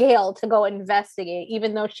takes Gail to go investigate,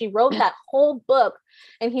 even though she wrote that whole book,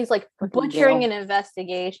 and he's like butchering an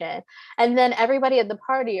investigation. And then everybody at the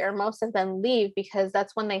party, or most of them, leave because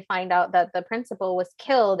that's when they find out that the principal was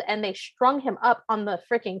killed, and they strung him up on the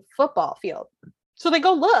freaking football field. So they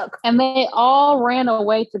go look. And they all ran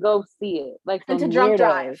away to go see it. Like, and to drunk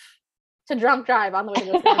drive. To drunk drive on the way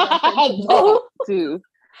to go see it.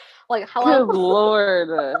 Like, hello. Good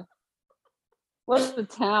Lord. What a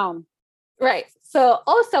town. Right. So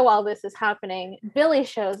also while this is happening, Billy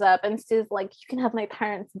shows up and Stu's like, you can have my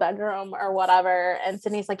parents' bedroom or whatever. And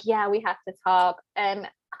Sydney's like, yeah, we have to talk. And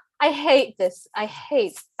I hate this. I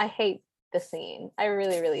hate the scene. I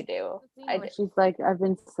really, really do. She's like, I've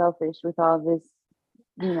been selfish with all this,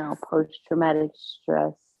 post-traumatic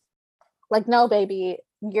stress. Like, no, baby,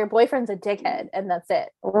 your boyfriend's a dickhead and that's it.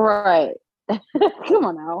 Right. Come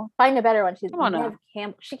on now. Find a better one. Come on now.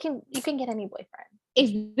 You can get any boyfriend.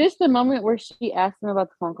 Is this the moment where she asked him about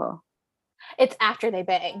the phone call? It's after they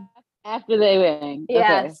bang. After they bang.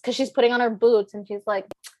 Yes, because she's putting on her boots and she's like,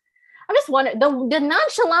 I'm just wondering, the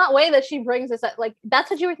nonchalant way that she brings this up, like,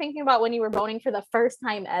 that's what you were thinking about when you were boning for the first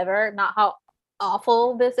time ever, not how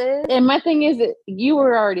awful this is. And my thing is that you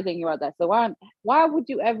were already thinking about that. So why would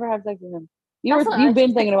you ever have sex with him? You've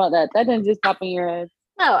been thinking about that. That didn't just pop in your head.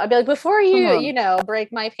 No, I'd be like, before you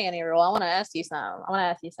break my panty rule, I want to ask you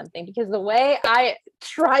something, because the way I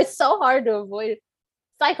try so hard to avoid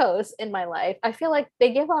psychos in my life, I feel like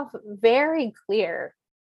they give off very clear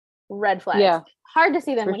red flags. Yeah, hard to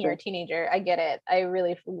see them for when you're a sure. teenager. I get it. I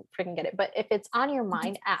really freaking get it. But if it's on your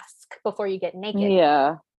mind, ask before you get naked.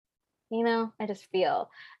 Yeah. You know, I just feel.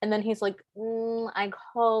 And then he's like, I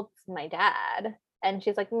called my dad. And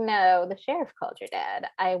she's like, no, the sheriff called your dad.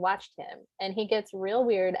 I watched him. And he gets real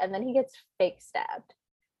weird. And then he gets fake stabbed.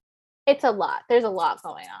 It's a lot. There's a lot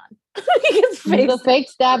going on. He gets The fake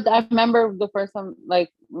stabbed, I remember the first time, like,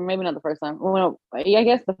 maybe not the first time. Well, yeah, I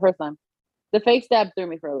guess the first time. The fake stab threw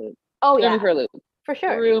me for a loop. Oh, Threw yeah. me for a loop. For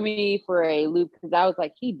sure. Threw me for a loop because I was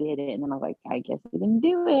like, he did it. And then I was like, I guess he didn't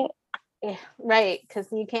do it. Yeah, right, because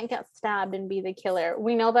you can't get stabbed and be the killer.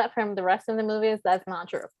 We know that from the rest of the movies. That's not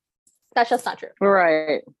true. That's just not true.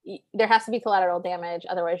 Right. There has to be collateral damage,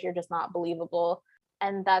 otherwise you're just not believable.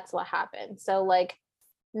 And that's what happened. So, like,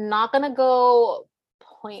 not gonna go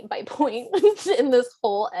point by point in this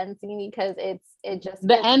whole end scene because it just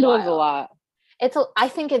the end wild. was a lot. I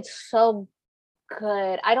think it's so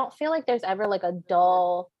good. I don't feel like there's ever like a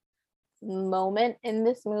dull moment in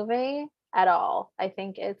this movie at all. I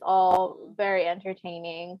think it's all very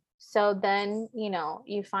entertaining. So then, you know,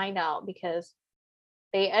 you find out because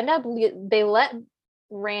they end up they let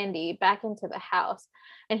Randy back into the house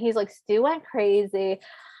and he's like, Stu went crazy.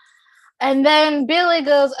 And then Billy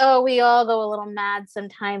goes, oh, we all go a little mad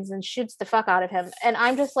sometimes, and shoots the fuck out of him. And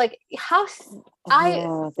I'm just like, they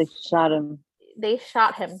shot him. They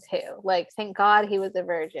shot him too. Like, thank God he was a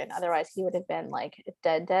virgin. Otherwise he would have been like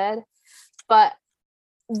dead. But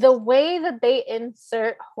the way that they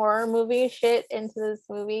insert horror movie shit into this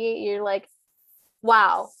movie, you're like,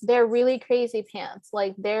 wow, they're really crazy pants.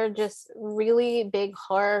 Like, they're just really big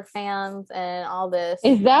horror fans and all this.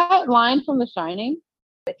 Is that line from The Shining?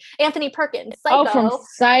 Anthony Perkins, Psycho. Oh, from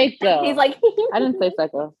Psycho. He's like, I didn't say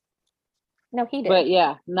Psycho. No, he did. But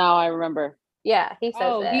yeah, now I remember. Yeah, he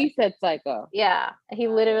says it. He said Psycho. Yeah, he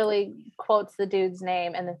literally quotes the dude's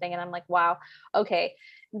name and the thing, and I'm like, wow, okay.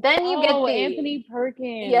 Then you get Anthony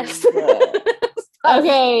Perkins. Yes.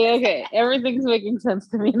 Okay. Everything's making sense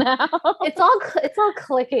to me now. It's all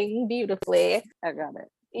clicking beautifully. I got it.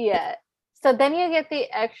 Yeah. So then you get the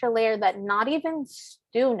extra layer that not even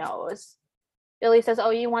Stu knows. Billy says, oh,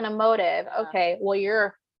 you want a motive. Okay, well,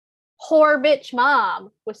 your whore bitch mom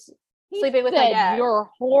was sleeping with my dad. Your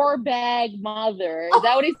whore bag mother. Is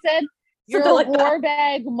that what he said? Your whore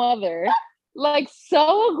bag mother. Like,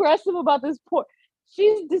 so aggressive about this poor.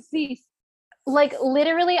 She's deceased. Like,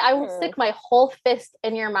 literally, I will stick my whole fist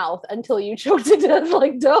in your mouth until you choke to death.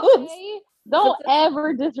 Like, don't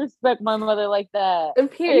ever disrespect my mother like that.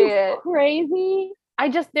 Period. Are you crazy?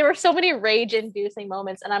 There were so many rage-inducing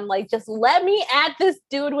moments, and I'm like, just let me at this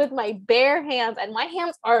dude with my bare hands, and my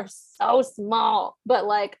hands are so small, but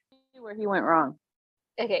like, where he went wrong.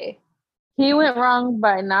 Okay. He went wrong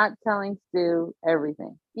by not telling Stu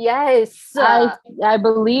everything. Yes. I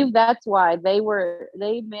believe that's why they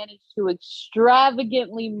managed to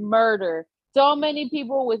extravagantly murder so many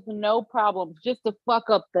people with no problems just to fuck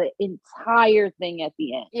up the entire thing at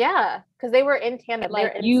the end. Yeah, because they were in tandem.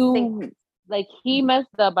 Like, he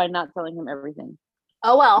messed up by not telling him everything.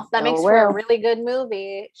 Oh well, that makes for a really good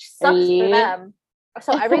movie. Sucks for them.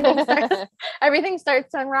 So everything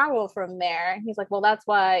starts to unravel from there. He's like, well, that's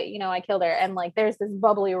why, you know, I killed her. And like, there's this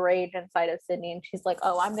bubbly rage inside of Sydney, and she's like,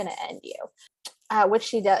 oh, I'm gonna end you. Which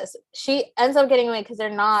she does. She ends up getting away because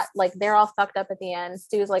they're all fucked up at the end.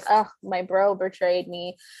 Stu's like, oh, my bro betrayed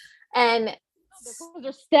me. And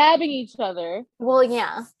they're stabbing each other. Well,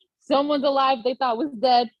 yeah. Someone's alive they thought was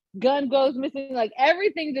dead. Gun goes missing. Like,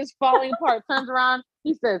 everything just falling apart. Turns around.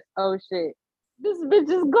 He says, oh shit, this bitch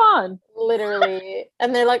is gone. Literally.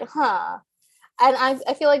 And they're like, huh. And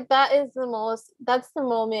I feel like that's the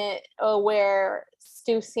moment where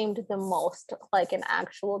Stu seemed the most like an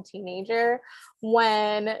actual teenager,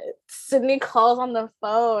 when Sydney calls on the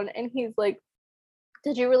phone and he's like,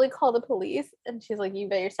 did you really call the police? And she's like, you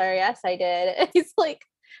bet your sorry ass I did. And he's like,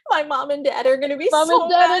 my mom and dad are gonna be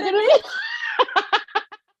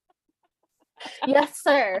Yes,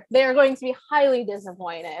 sir. They are going to be highly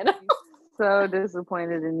disappointed. So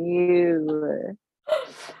disappointed in you.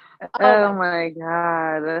 Oh my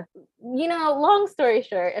God. You know, long story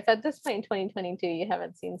short, if at this point in 2022 you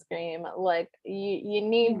haven't seen Scream, like, you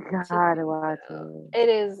need to watch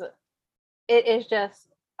it. It is just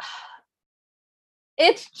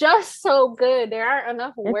it's just so good. There aren't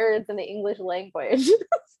enough words in the English language.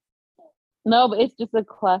 No, but it's just a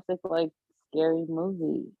classic, like, scary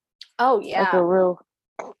movie. Oh yeah.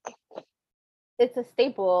 Like it's a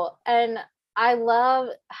staple. And I love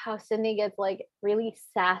how Sydney gets like really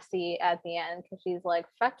sassy at the end, because she's like,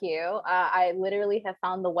 fuck you. I literally have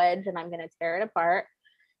found the wedge and I'm going to tear it apart.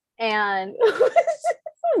 And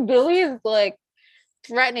Billy is like,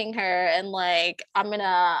 threatening her and like, I'm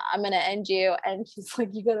gonna end you. And she's like,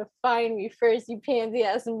 you gotta find me first, you pansy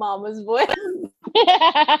ass mama's boy.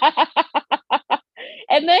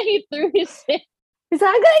 And then he threw his shit. He's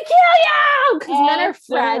like, I'm gonna kill you because men are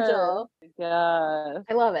after her. fragile. God.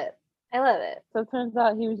 I love it. I love it. So it turns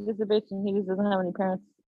out he was just a bitch and he just doesn't have any parents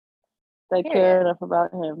that Period. care enough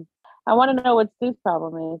about him. I want to know what Stu's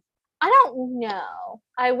problem is. I don't know.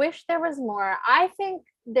 I wish there was more. I think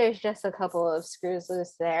there's just a couple of screws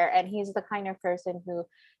loose there, and he's the kind of person who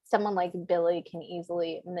someone like Billy can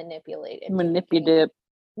easily manipulate. Manipulative.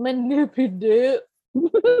 Manipulate.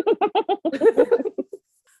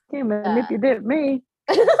 Can't manipulate me.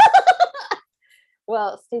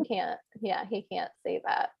 Well, Stu can't. Yeah, he can't say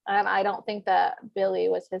that. And I don't think that Billy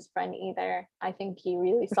was his friend either. I think he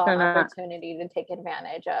really saw an opportunity to take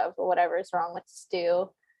advantage of whatever's wrong with Stu.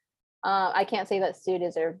 I can't say that Stu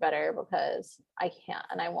deserved better because I can't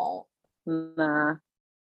and I won't. Nah,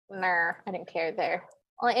 I didn't care there.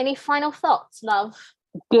 Any final thoughts, love?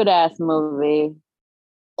 Good ass movie.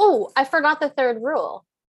 Oh, I forgot the third rule.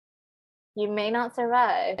 You may not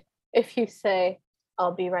survive if you say,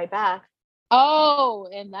 I'll be right back. Oh,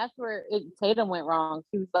 and that's where Tatum went wrong.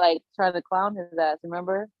 She was like trying to clown his ass.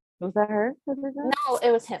 Remember? Was that her? No,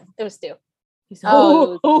 it was him. It was Stu. He said,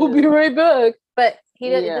 I'll be right back. But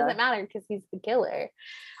it doesn't matter because he's the killer.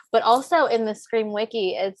 But also in the Scream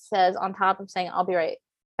Wiki, it says on top of saying I'll be right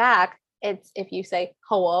back, it's if you say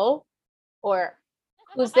hello or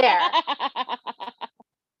who's there.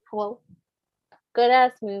 Hello. Good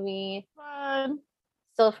ass movie. Fun.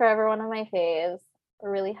 Still forever one of my faves.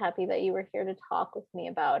 Really happy that you were here to talk with me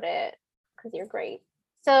about it because you're great.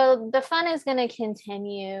 So the fun is going to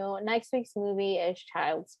continue. Next week's movie is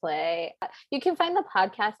Child's Play. You can find the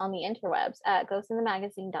podcast on the interwebs at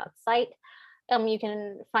ghostinthemagazine.site. You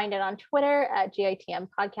can find it on Twitter at GITM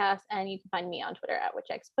Podcast, and you can find me on Twitter at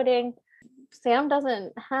WitchXPudding. Sam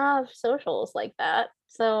doesn't have socials like that,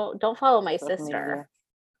 so don't follow my sister.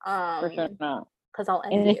 For sure not. Because I'll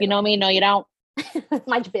end And if you know me, no, you don't.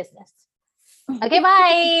 Mind your business. Okay,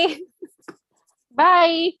 bye.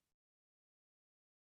 Bye.